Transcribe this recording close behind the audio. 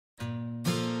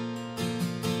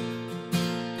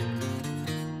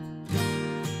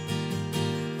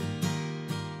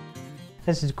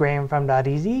This is Graham from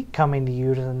Doteasy coming to you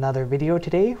with another video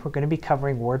today. We're going to be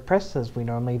covering WordPress as we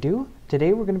normally do.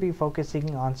 Today we're going to be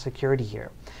focusing on security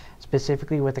here,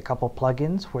 specifically with a couple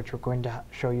plugins which we're going to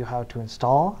show you how to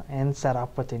install and set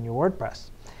up within your WordPress.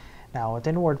 Now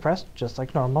within WordPress, just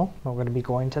like normal, we're going to be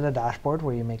going to the dashboard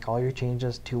where you make all your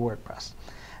changes to WordPress.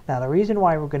 Now the reason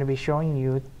why we're going to be showing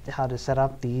you how to set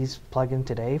up these plugins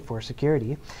today for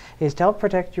security is to help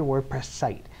protect your WordPress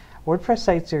site. WordPress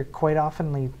sites are quite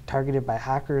often targeted by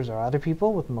hackers or other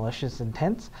people with malicious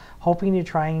intents, hoping to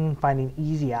try and find an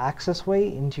easy access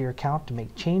way into your account to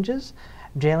make changes.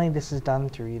 Generally, this is done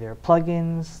through either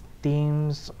plugins,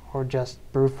 themes, or just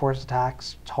brute force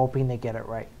attacks, hoping they get it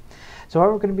right. So what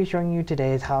we're going to be showing you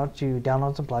today is how to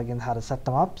download some plugins, how to set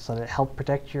them up so that it help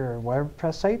protect your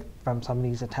WordPress site from some of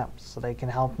these attempts, so they can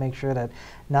help make sure that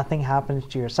nothing happens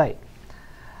to your site.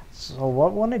 So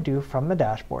what we want to do from the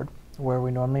dashboard, where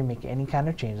we normally make any kind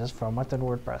of changes from within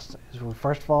WordPress, is we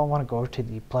first of all want to go to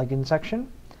the plugin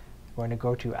section. We're going to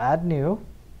go to add new,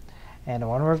 and the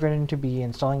one we're going to be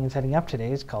installing and setting up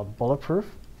today is called BulletProof.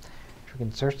 We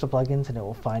can search the plugins and it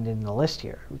will find it in the list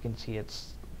here. We can see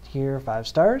it's here, 5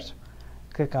 stars.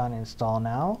 Click on install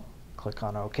now, click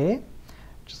on OK,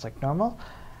 just like normal,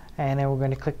 and then we're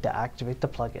going to click to activate the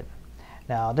plugin.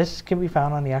 Now this can be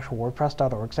found on the actual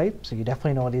WordPress.org site, so you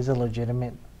definitely know it is a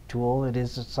legitimate tool. It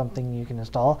is something you can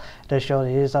install. It does show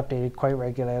it is updated quite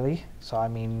regularly, so I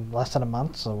mean less than a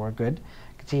month, so we're good.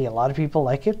 You can see a lot of people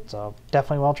like it, so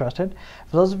definitely well trusted.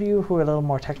 For those of you who are a little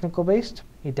more technical based,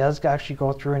 it does actually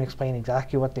go through and explain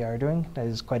exactly what they are doing. That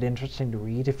is quite interesting to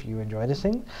read if you enjoy this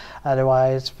thing.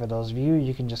 Otherwise, for those of you,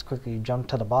 you can just quickly jump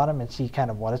to the bottom and see kind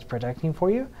of what it's protecting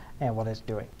for you and what it's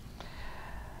doing.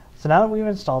 So now that we've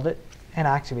installed it and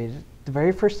activated it, the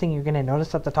very first thing you're going to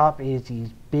notice at the top is these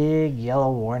big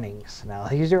yellow warnings. Now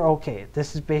these are okay.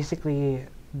 This is basically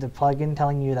the plugin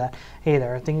telling you that, hey,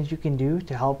 there are things you can do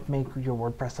to help make your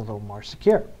WordPress a little more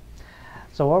secure.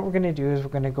 So what we're going to do is we're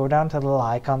going to go down to the little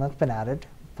icon that's been added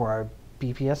for our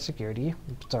BPS security,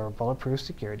 it's our Bulletproof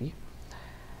Security.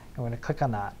 I'm going to click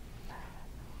on that.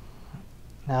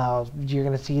 Now you're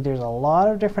going to see there's a lot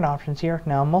of different options here.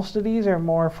 Now most of these are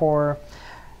more for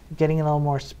getting a little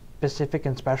more specific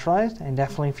and specialized, and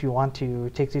definitely if you want to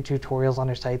take the tutorials on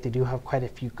their site, they do have quite a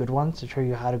few good ones to show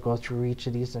you how to go through each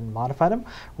of these and modify them.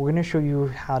 We're going to show you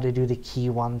how to do the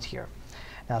key ones here.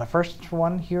 Now the first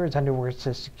one here is under where it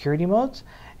says security modes,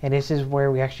 and this is where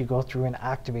we actually go through and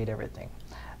activate everything.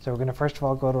 So we're going to first of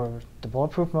all go to the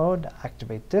bulletproof mode,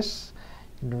 activate this.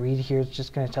 You can read here, it's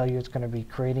just going to tell you it's going to be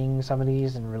creating some of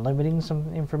these and limiting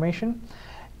some information.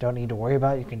 Don't need to worry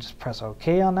about it, you can just press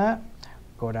OK on that.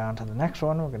 Go down to the next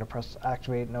one, we're going to press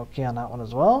activate and OK on that one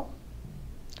as well.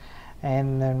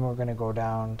 And then we're going to go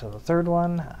down to the third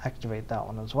one, activate that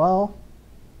one as well.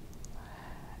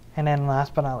 And then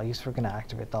last but not least, we're going to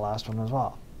activate the last one as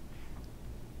well.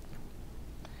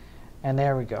 And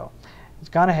there we go. It's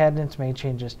gone ahead and it's made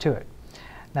changes to it.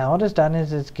 Now what it's done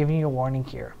is it's giving you a warning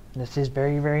here. This is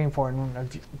very, very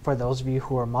important for those of you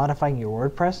who are modifying your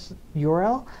WordPress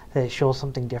URL, that it shows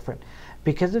something different.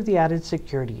 Because of the added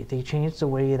security, they changed the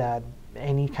way that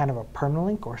any kind of a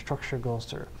permalink or structure goes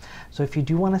through. So if you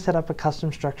do want to set up a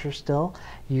custom structure still,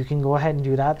 you can go ahead and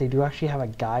do that. They do actually have a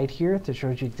guide here that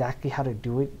shows you exactly how to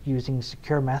do it using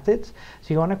secure methods.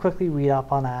 So you want to quickly read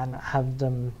up on that and have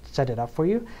them set it up for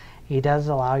you. It does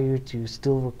allow you to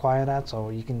still require that, so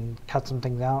you can cut some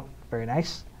things out. Very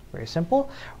nice, very simple.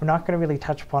 We're not going to really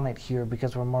touch upon it here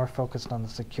because we're more focused on the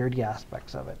security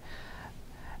aspects of it.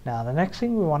 Now the next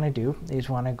thing we want to do is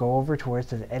we want to go over to where it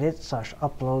says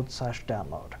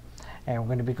edit/upload/download. And we're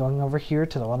going to be going over here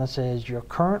to the one that says your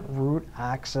current root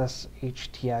access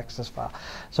Htaccess file.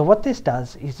 So what this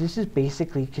does is this is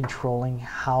basically controlling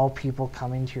how people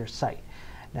come into your site.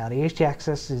 Now the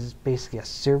Htaccess is basically a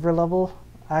server level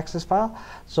access file,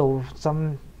 so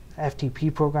some FTP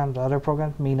programs, other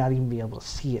programs may not even be able to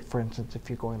see it, for instance, if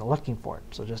you're going to looking for it.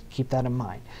 So just keep that in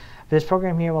mind. This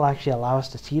program here will actually allow us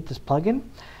to see it, this plugin.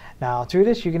 Now through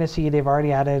this, you're going to see they've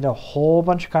already added a whole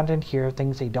bunch of content here,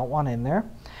 things they don't want in there.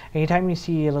 Anytime you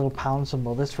see a little pound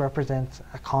symbol, this represents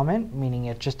a comment, meaning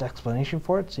it's just explanation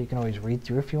for it, so you can always read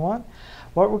through if you want.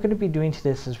 What we're going to be doing to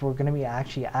this is we're going to be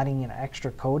actually adding an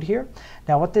extra code here.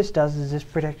 Now what this does is this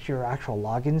protects your actual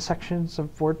login sections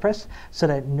of WordPress so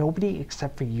that nobody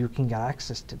except for you can get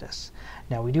access to this.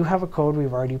 Now we do have a code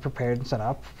we've already prepared and set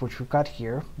up, which we've got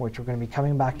here, which we're going to be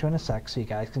coming back to in a sec, so you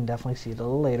guys can definitely see it a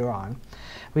little later on.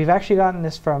 We've actually gotten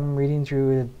this from reading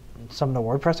through some of the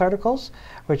WordPress articles,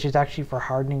 which is actually for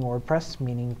hardening WordPress,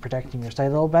 meaning protecting your site a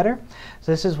little better.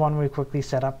 So this is one we quickly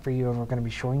set up for you, and we're going to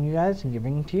be showing you guys and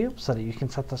giving it to you so that you can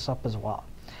set this up as well.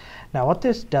 Now what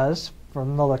this does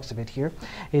from the looks of it here,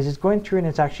 is it's going through and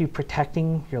it's actually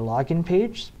protecting your login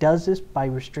page. It does this by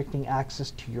restricting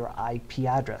access to your IP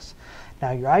address.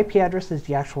 Now your IP address is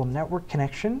the actual network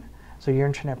connection, so your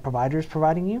internet provider is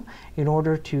providing you in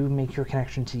order to make your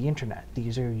connection to the internet.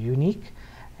 These are unique,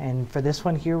 and for this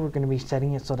one here we're going to be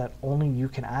setting it so that only you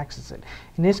can access it.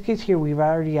 In this case here we've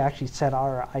already actually set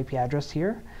our IP address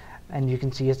here, and you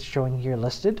can see it's showing here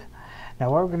listed. Now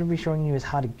what we're going to be showing you is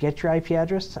how to get your IP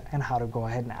address and how to go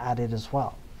ahead and add it as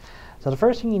well. So the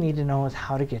first thing you need to know is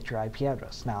how to get your IP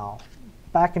address. Now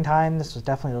back in time this was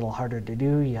definitely a little harder to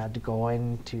do. You had to go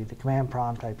into the command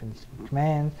prompt, type in some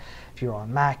commands. If you were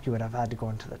on Mac you would have had to go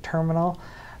into the terminal.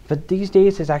 But these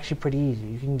days it's actually pretty easy.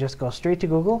 You can just go straight to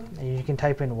Google and you can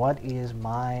type in what is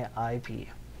my IP.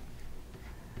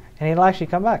 And it'll actually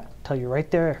come back, tell you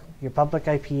right there your public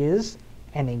IP is,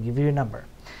 and then give you a number.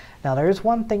 Now there is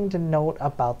one thing to note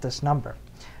about this number.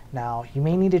 Now you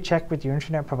may need to check with your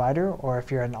internet provider, or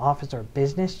if you're an office or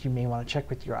business you may want to check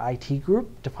with your IT group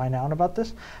to find out about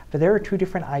this. But there are two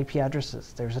different IP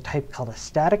addresses. There's a type called a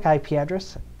static IP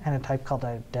address and a type called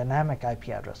a dynamic IP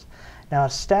address. Now a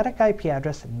static IP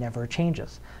address never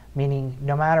changes, meaning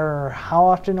no matter how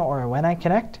often or when I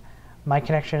connect, my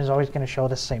connection is always going to show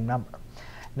the same number.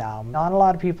 Now not a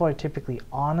lot of people are typically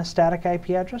on a static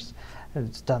IP address.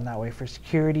 It's done that way for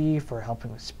security, for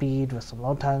helping with speed, with some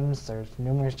load times. There's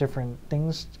numerous different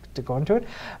things to go into it.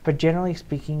 But generally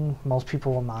speaking, most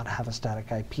people will not have a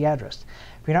static IP address.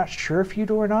 If you're not sure if you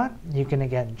do or not, you can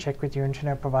again check with your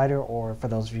internet provider, or for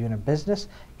those of you in a business,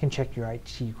 you can check your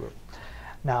IT group.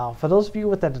 Now for those of you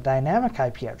with a dynamic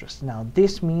IP address, now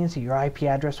this means that your IP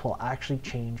address will actually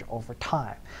change over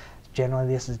time. Generally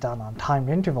this is done on timed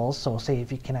intervals, so say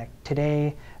if you connect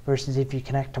today versus if you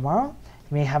connect tomorrow,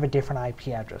 you may have a different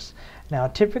IP address. Now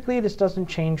typically this doesn't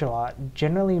change a lot.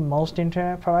 Generally most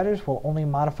internet providers will only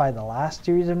modify the last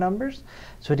series of numbers,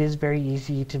 so it is very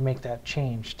easy to make that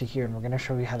change to here, and we're going to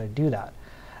show you how to do that.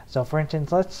 So for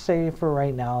instance, let's say for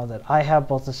right now that I have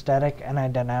both a static and a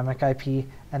dynamic IP,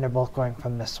 and they're both going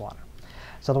from this one.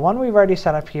 So the one we've already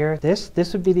set up here, this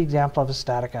would be the example of a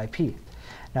static IP.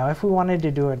 Now if we wanted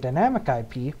to do a dynamic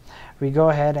IP, we go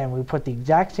ahead and we put the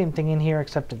exact same thing in here,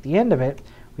 except at the end of it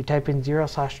we type in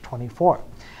 0/24.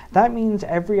 That means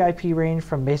every IP range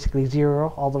from basically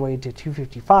 0 all the way to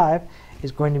 255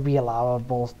 is going to be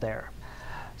allowable there.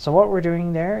 So what we're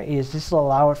doing there is this will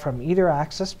allow it from either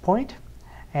access point.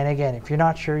 And again, if you're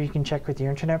not sure, you can check with your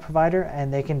internet provider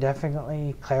and they can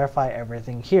definitely clarify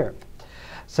everything here.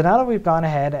 So now that we've gone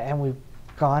ahead and we've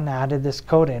added this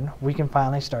code in, we can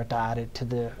finally start to add it to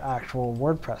the actual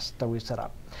WordPress that we set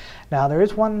up. Now there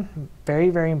is one very,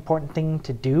 very important thing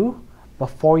to do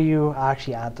before you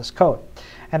actually add this code,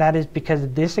 and that is because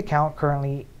this account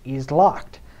currently is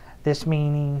locked. This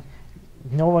meaning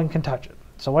no one can touch it.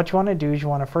 So what you want to do is you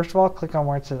want to first of all click on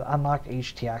where it says unlock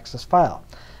Htaccess file.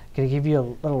 It's going to give you a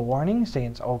little warning saying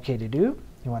it's okay to do.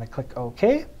 You want to click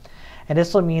OK, and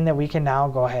this will mean that we can now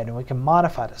go ahead and we can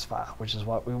modify this file, which is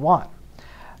what we want.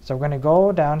 So we're going to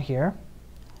go down here,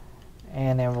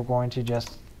 and then we're going to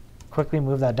just quickly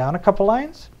move that down a couple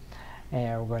lines,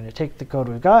 and we're going to take the code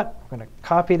we've got, we're going to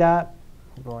copy that,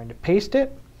 we're going to paste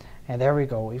it, and there we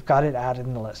go, we've got it added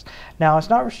in the list. Now it's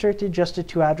not restricted just to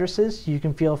 2 addresses. You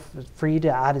can feel free to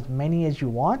add as many as you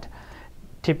want.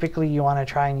 Typically you want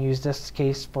to try and use this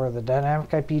case for the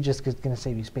dynamic IP just because it's going to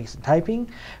save you space in typing.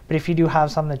 But if you do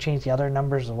have some that change the other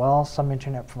numbers as well, some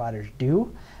internet providers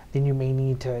do, then you may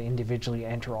need to individually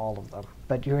enter all of them.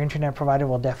 But your internet provider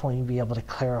will definitely be able to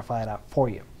clarify that for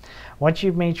you. Once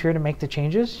you've made sure to make the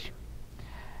changes,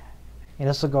 and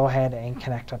this will go ahead and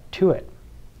connect up to it.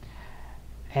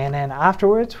 And then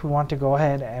afterwards, we want to go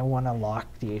ahead and want to lock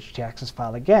the Htaccess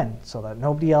file again so that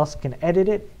nobody else can edit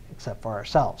it except for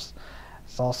ourselves.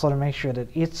 It's also to make sure that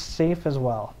it's safe as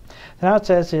well. So now it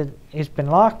says it's been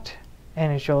locked,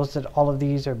 and it shows that all of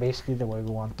these are basically the way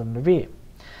we want them to be.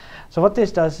 So what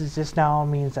this does is this now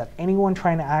means that anyone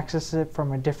trying to access it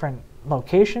from a different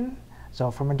location, so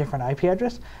from a different IP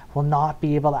address, will not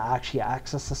be able to actually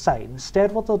access the site.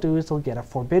 Instead, what they'll do is they'll get a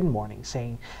forbidden warning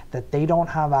saying that they don't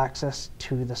have access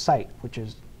to the site, which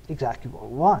is exactly what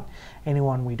we want.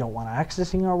 Anyone we don't want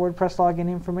accessing our WordPress login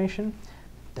information,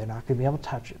 they're not going to be able to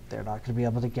touch it. They're not going to be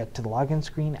able to get to the login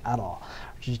screen at all,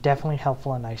 which is definitely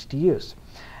helpful and nice to use.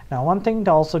 Now, one thing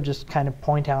to also just kind of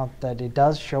point out that it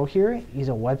does show here is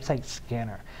a website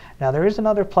scanner. Now, there is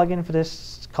another plugin for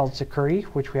this called Security,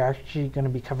 which we're actually going to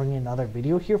be covering in another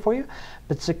video here for you.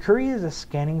 But Security is a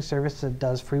scanning service that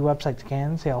does free website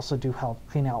scans. They also do help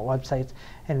clean out websites,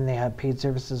 and they have paid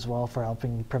services as well for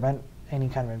helping prevent any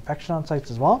kind of infection on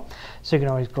sites as well. So you can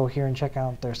always go here and check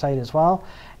out their site as well.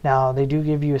 Now they do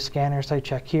give you a scanner site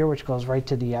check here, which goes right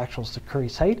to the actual security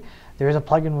site. There is a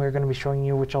plugin we're going to be showing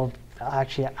you, which will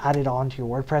actually add it onto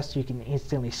your WordPress so you can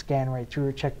instantly scan right through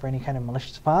or check for any kind of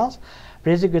malicious files.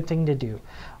 But it is a good thing to do.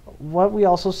 What we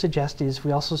also suggest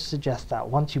that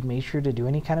once you've made sure to do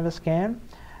any kind of a scan,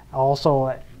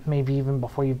 also maybe even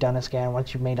before you've done a scan,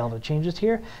 once you've made all the changes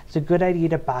here, it's a good idea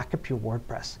to back up your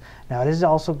WordPress. Now it is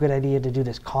also a good idea to do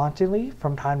this constantly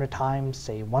from time to time,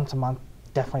 say once a month,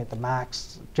 definitely at the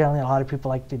max. Generally a lot of people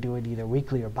like to do it either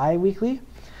weekly or bi-weekly,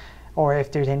 or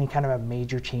if there's any kind of a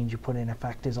major change you put in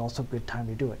effect is also a good time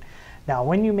to do it. Now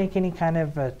when you make any kind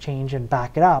of a change and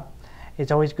back it up,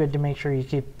 it's always good to make sure you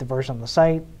keep the version on the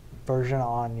site, version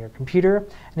on your computer,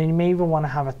 and then you may even want to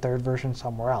have a third version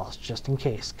somewhere else just in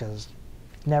case, because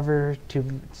never too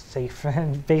safe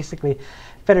and basically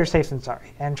better safe than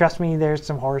sorry. And trust me, there's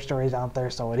some horror stories out there,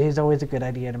 so it is always a good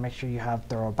idea to make sure you have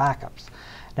thorough backups.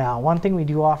 Now, one thing we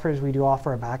do offer is we do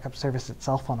offer a backup service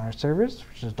itself on our servers,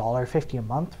 which is $1.50 a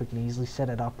month. We can easily set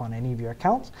it up on any of your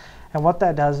accounts. And what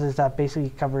that does is that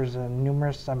basically covers a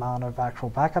numerous amount of actual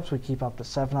backups. We keep up to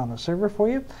 7 on the server for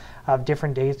you.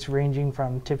 Different dates ranging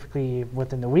from typically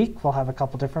within the week. We'll have a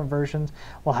couple different versions.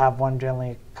 We'll have one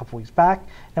generally a couple weeks back,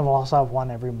 and we'll also have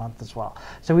one every month as well.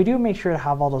 So we do make sure to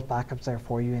have all those backups there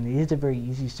for you, and it is a very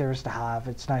easy service to have.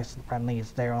 It's nice and friendly.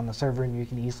 It's there on the server, and you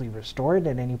can easily restore it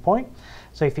at any point.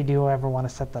 So if you do ever want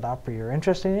to set that up or you're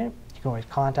interested in it, you can always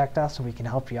contact us and we can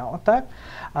help you out with that.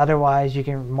 Otherwise, you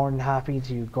can be more than happy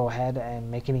to go ahead and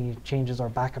make any changes or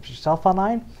backups yourself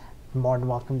online. More than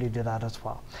welcome to do that as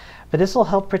well. But this will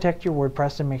help protect your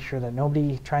WordPress and make sure that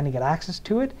nobody trying to get access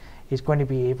to it is going to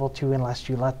be able to unless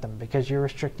you let them, because you're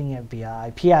restricting it via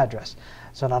IP address.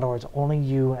 So in other words, only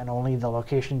you and only the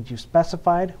locations you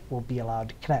specified will be allowed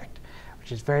to connect,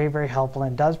 which is very, very helpful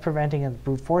and does prevent against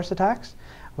brute force attacks,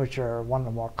 which are one of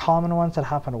the more common ones that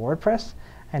happen to WordPress,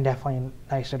 and definitely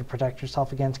nicer to protect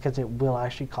yourself against because it will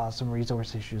actually cause some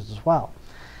resource issues as well.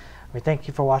 We thank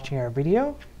you for watching our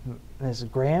video. This is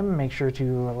Graham. Make sure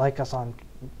to like us on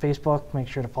Facebook. Make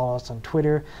sure to follow us on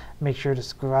Twitter. Make sure to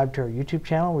subscribe to our YouTube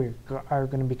channel. We are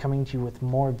going to be coming to you with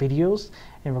more videos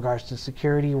in regards to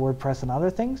security, WordPress, and other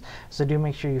things. So do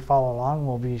make sure you follow along.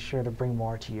 We'll be sure to bring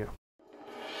more to you.